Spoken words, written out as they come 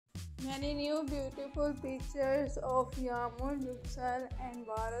Many new beautiful pictures of Yagmur, Yüksel and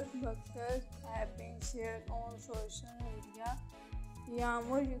Baris Baktas have been shared on social media.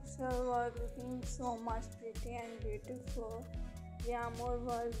 Yagmur Yüksel was looking so much pretty and beautiful. Yagmur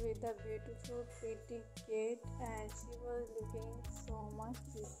was with a beautiful pretty kid and she was looking so much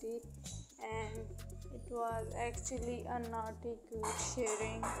pretty, and it was actually a naughty cute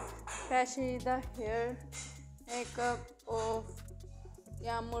sharing, especially the hair makeup of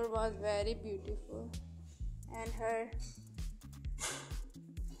Yagmur was very beautiful and her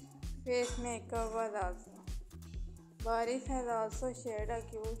face makeup was also. Baris has also shared a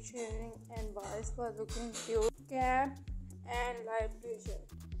cute sharing and Baris was looking cute cap and light blue shirt.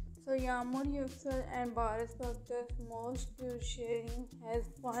 So Yagmur, Yuksel and Baris Baktas' most cute sharing has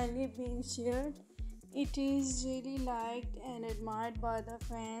finally been shared. It is really liked and admired by the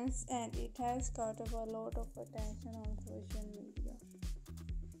fans and it has caught up a lot of attention on social media.